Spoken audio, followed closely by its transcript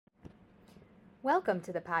Welcome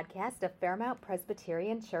to the podcast of Fairmount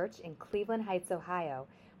Presbyterian Church in Cleveland Heights, Ohio,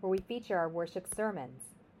 where we feature our worship sermons.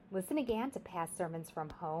 Listen again to past sermons from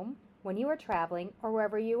home, when you are traveling, or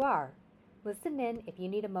wherever you are. Listen in if you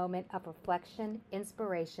need a moment of reflection,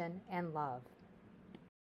 inspiration, and love.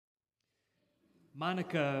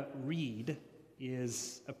 Monica Reed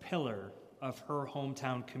is a pillar of her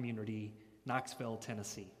hometown community, Knoxville,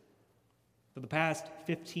 Tennessee. For the past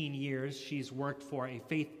 15 years, she's worked for a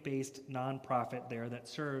faith-based nonprofit there that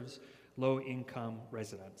serves low-income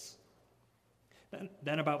residents.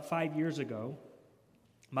 Then about 5 years ago,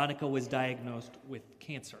 Monica was diagnosed with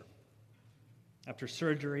cancer. After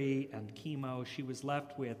surgery and chemo, she was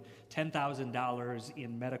left with $10,000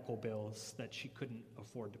 in medical bills that she couldn't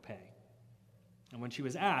afford to pay. And when she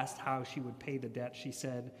was asked how she would pay the debt, she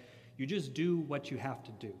said, "You just do what you have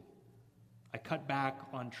to do. I cut back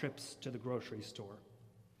on trips to the grocery store.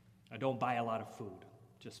 I don't buy a lot of food,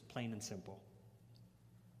 just plain and simple."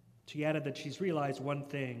 She added that she's realized one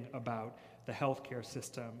thing about the healthcare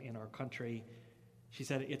system in our country. She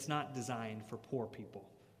said it's not designed for poor people.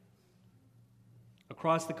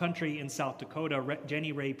 Across the country in South Dakota,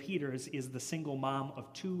 Jenny Ray Peters is the single mom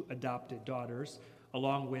of 2 adopted daughters,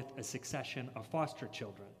 along with a succession of foster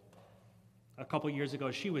children. A couple years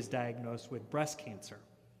ago, she was diagnosed with breast cancer.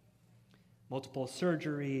 Multiple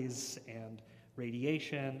surgeries and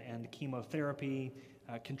radiation and chemotherapy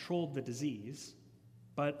controlled the disease,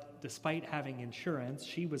 but despite having insurance,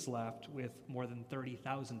 she was left with more than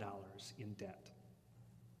 $30,000 in debt.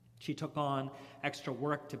 She took on extra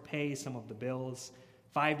work to pay some of the bills,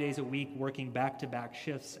 5 days a week working back-to-back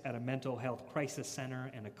shifts at a mental health crisis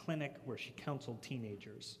center and a clinic where she counseled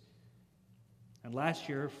teenagers. And last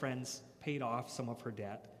year, friends paid off some of her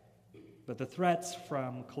debt, but the threats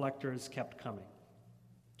from collectors kept coming.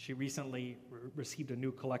 She recently received a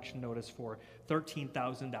new collection notice for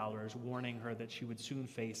 $13,000, warning her that she would soon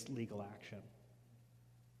face legal action.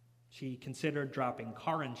 She considered dropping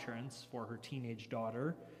car insurance for her teenage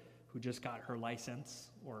daughter, who just got her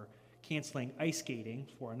license, or canceling ice skating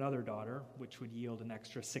for another daughter, which would yield an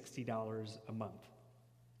extra $60 a month.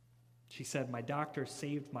 She said, "My doctor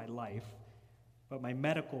saved my life, but my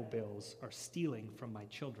medical bills are stealing from my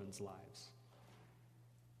children's lives."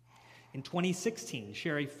 In 2016,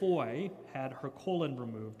 Sherry Foy had her colon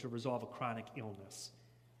removed to resolve a chronic illness.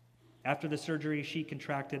 After the surgery, she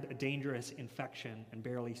contracted a dangerous infection and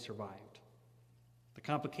barely survived, the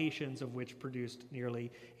complications of which produced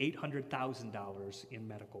nearly $800,000 in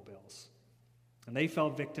medical bills. And they fell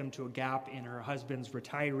victim to a gap in her husband's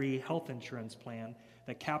retiree health insurance plan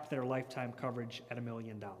that capped their lifetime coverage at $1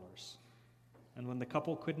 million. And when the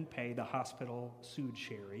couple couldn't pay, the hospital sued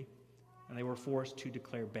Sherry, and they were forced to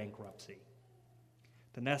declare bankruptcy.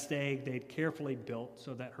 The nest egg they'd carefully built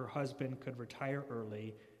so that her husband could retire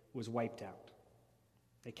early was wiped out.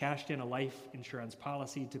 They cashed in a life insurance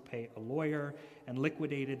policy to pay a lawyer and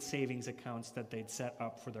liquidated savings accounts that they'd set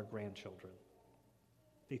up for their grandchildren.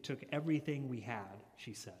 "They took everything we had,"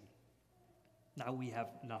 she said. "Now we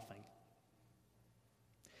have nothing."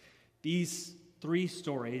 These 3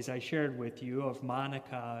 stories I shared with you of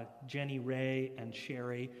Monica, Jenny Ray, and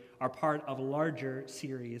Sherry are part of a larger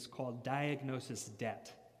series called Diagnosis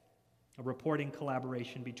Debt, a reporting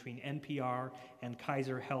collaboration between NPR and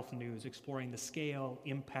Kaiser Health News exploring the scale,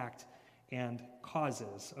 impact, and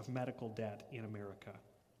causes of medical debt in America.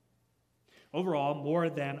 Overall, more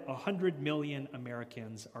than 100 million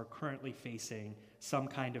Americans are currently facing some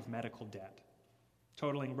kind of medical debt,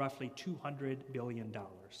 totaling roughly $200 billion.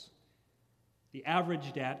 The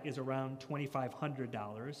average debt is around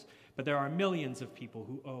 $2,500, but there are millions of people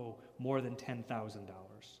who owe more than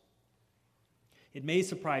 $10,000. It may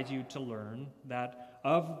surprise you to learn that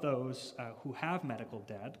of those who have medical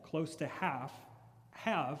debt, close to half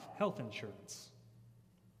have health insurance.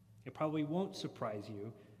 It probably won't surprise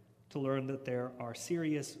you to learn that there are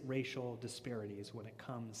serious racial disparities when it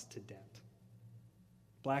comes to debt.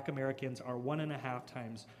 Black Americans are 1.5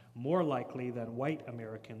 times more likely than white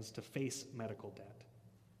Americans to face medical debt.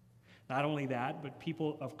 Not only that, but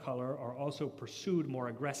people of color are also pursued more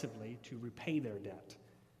aggressively to repay their debt.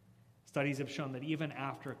 Studies have shown that even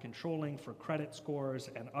after controlling for credit scores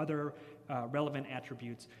and other relevant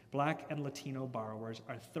attributes, Black and Latino borrowers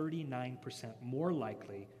are 39% more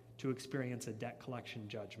likely to experience a debt collection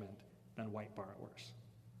judgment than white borrowers.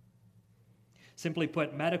 Simply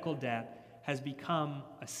put, medical debt has become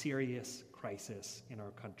a serious crisis in our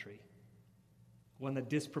country, one that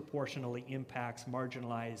disproportionately impacts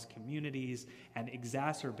marginalized communities and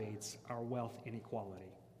exacerbates our wealth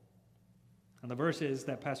inequality. And the verses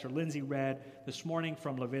that Pastor Lindsay read this morning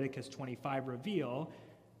from Leviticus 25 reveal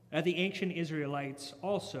that the ancient Israelites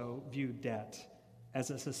also viewed debt as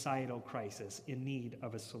a societal crisis in need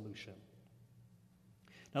of a solution.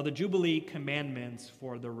 Now, the Jubilee commandments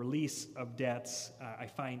for the release of debts I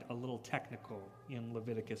find a little technical in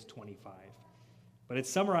Leviticus 25, but it's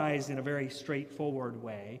summarized in a very straightforward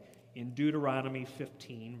way in Deuteronomy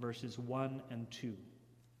 15, verses 1 and 2.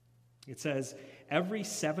 It says, "Every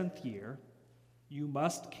 7th year, you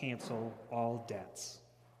must cancel all debts.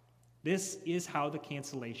 This is how the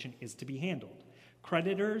cancellation is to be handled.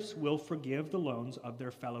 Creditors will forgive the loans of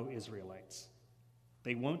their fellow Israelites.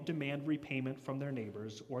 They won't demand repayment from their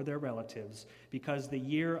neighbors or their relatives because the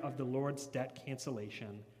year of the Lord's debt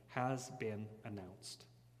cancellation has been announced."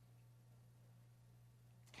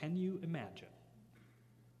 Can you imagine?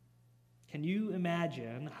 Can you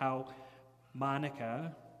imagine how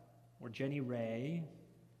Monica or Jenny Ray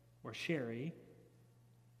or Sherry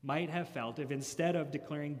might have felt if instead of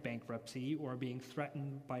declaring bankruptcy or being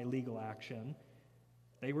threatened by legal action,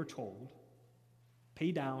 they were told,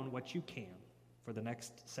 pay down what you can for the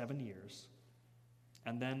next 7 years,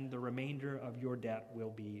 and then the remainder of your debt will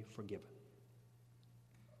be forgiven.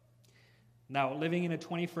 Now, living in a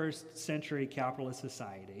 21st century capitalist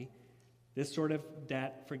society, this sort of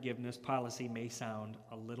debt forgiveness policy may sound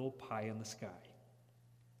a little pie in the sky.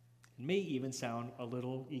 It may even sound a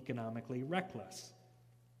little economically reckless.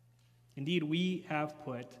 Indeed, we have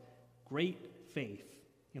put great faith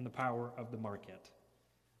in the power of the market.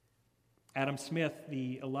 Adam Smith,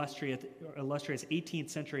 the illustrious 18th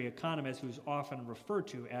century economist who's often referred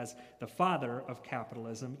to as the father of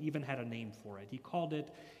capitalism, even had a name for it. He called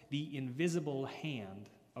it the invisible hand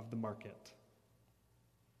of the market.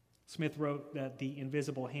 Smith wrote that the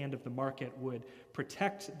invisible hand of the market would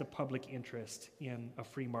protect the public interest in a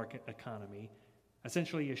free market economy,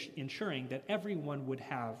 essentially ensuring that everyone would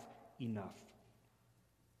have enough.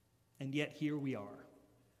 And yet here we are,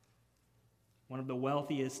 one of the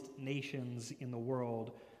wealthiest nations in the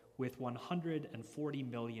world with 140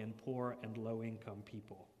 million poor and low-income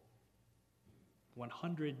people.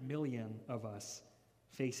 100 million of us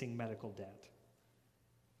facing medical debt.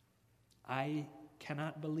 I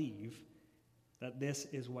cannot believe that this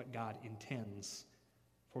is what God intends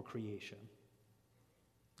for creation.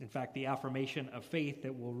 In fact, the affirmation of faith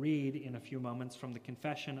that we'll read in a few moments from the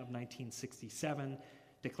Confession of 1967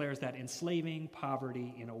 declares that enslaving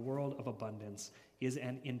poverty in a world of abundance is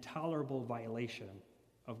an intolerable violation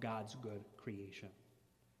of God's good creation.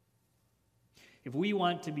 If we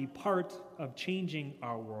want to be part of changing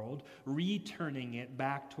our world, returning it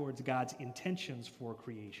back towards God's intentions for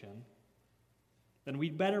creation, then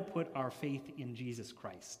we'd better put our faith in Jesus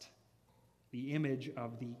Christ, the image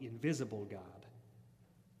of the invisible God,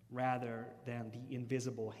 rather than the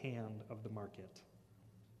invisible hand of the market.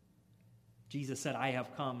 Jesus said, "I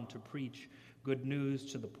have come to preach good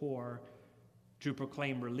news to the poor, to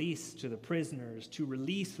proclaim release to the prisoners, to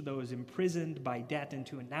release those imprisoned by debt, and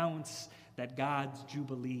to announce that God's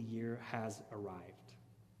Jubilee year has arrived."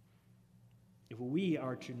 If we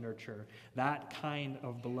are to nurture that kind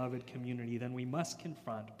of beloved community, then we must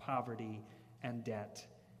confront poverty and debt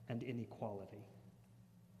and inequality.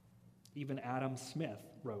 Even Adam Smith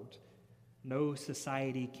wrote, "No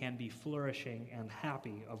society can be flourishing and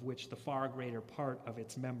happy of which the far greater part of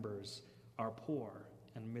its members are poor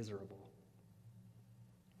and miserable."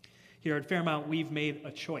 Here at Fairmount, we've made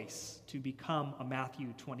a choice to become a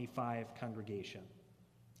Matthew 25 congregation,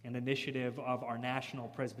 an initiative of our National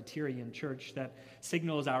Presbyterian Church that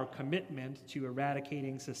signals our commitment to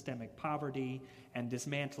eradicating systemic poverty and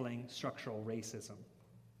dismantling structural racism.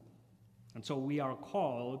 And so we are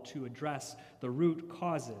called to address the root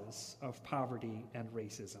causes of poverty and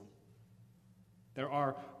racism. There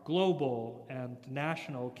are global and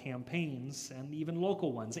national campaigns, and even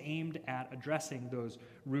local ones, aimed at addressing those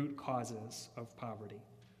root causes of poverty.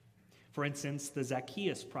 For instance, the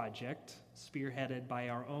Zacchaeus Project, spearheaded by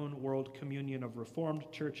our own World Communion of Reformed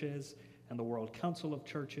Churches and the World Council of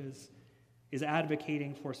Churches, is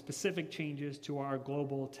advocating for specific changes to our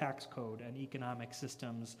global tax code and economic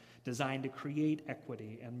systems designed to create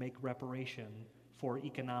equity and make reparation for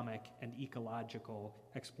economic and ecological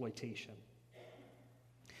exploitation.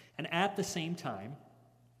 And at the same time,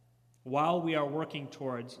 while we are working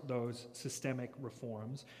towards those systemic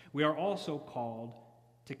reforms, we are also called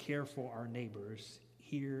to care for our neighbors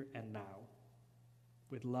here and now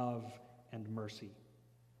with love and mercy.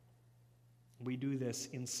 We do this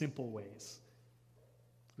in simple ways.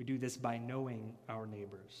 We do this by knowing our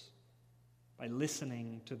neighbors, by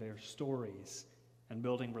listening to their stories and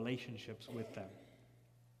building relationships with them,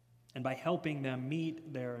 and by helping them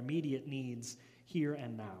meet their immediate needs here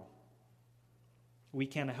and now. We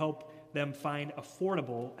can help them find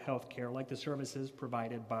affordable health care like the services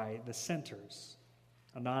provided by the centers,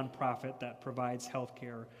 a nonprofit that provides health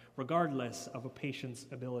care regardless of a patient's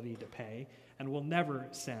ability to pay and will never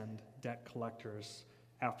send debt collectors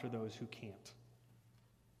after those who can't.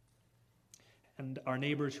 And our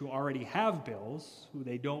neighbors who already have bills, who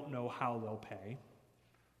they don't know how they'll pay,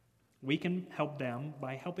 we can help them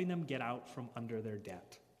by helping them get out from under their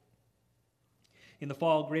debt. In the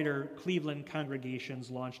fall, Greater Cleveland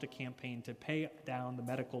congregations launched a campaign to pay down the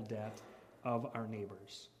medical debt of our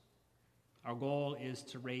neighbors. Our goal is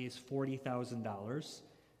to raise $40,000,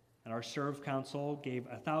 and our Serve Council gave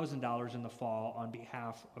 $1,000 in the fall on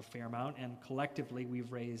behalf of Fairmount, and collectively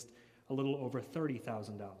we've raised a little over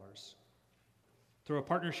 $30,000. Through a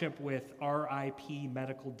partnership with RIP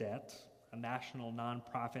Medical Debt, a national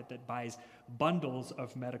nonprofit that buys bundles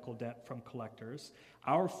of medical debt from collectors,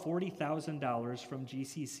 our $40,000 from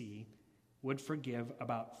GCC would forgive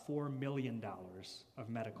about $4 million of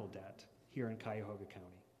medical debt here in Cuyahoga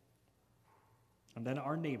County. And then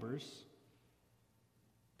our neighbors,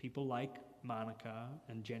 people like Monica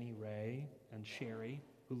and Jenny Ray and Sherry,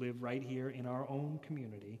 who live right here in our own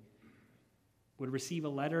community, would receive a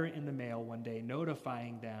letter in the mail one day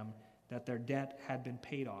notifying them that their debt had been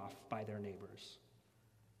paid off by their neighbors.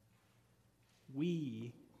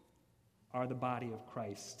 We are the body of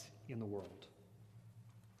Christ in the world.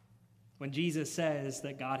 When Jesus says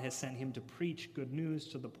that God has sent him to preach good news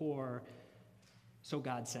to the poor, so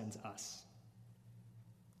God sends us.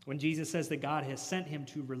 When Jesus says that God has sent him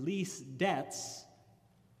to release debts,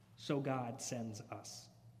 so God sends us.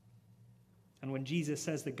 And when Jesus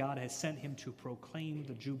says that God has sent him to proclaim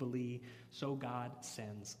the Jubilee, so God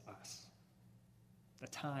sends us. The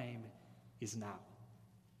time is now.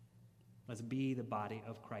 Let's be the body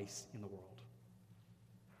of Christ in the world.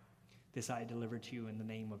 This I deliver to you in the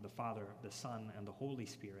name of the Father, the Son, and the Holy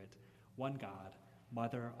Spirit, one God,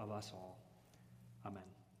 Mother of us all. Amen.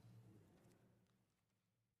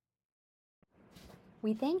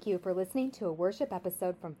 We thank you for listening to a worship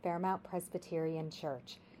episode from Fairmount Presbyterian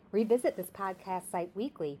Church. Revisit this podcast site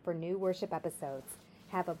weekly for new worship episodes.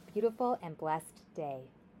 Have a beautiful and blessed day.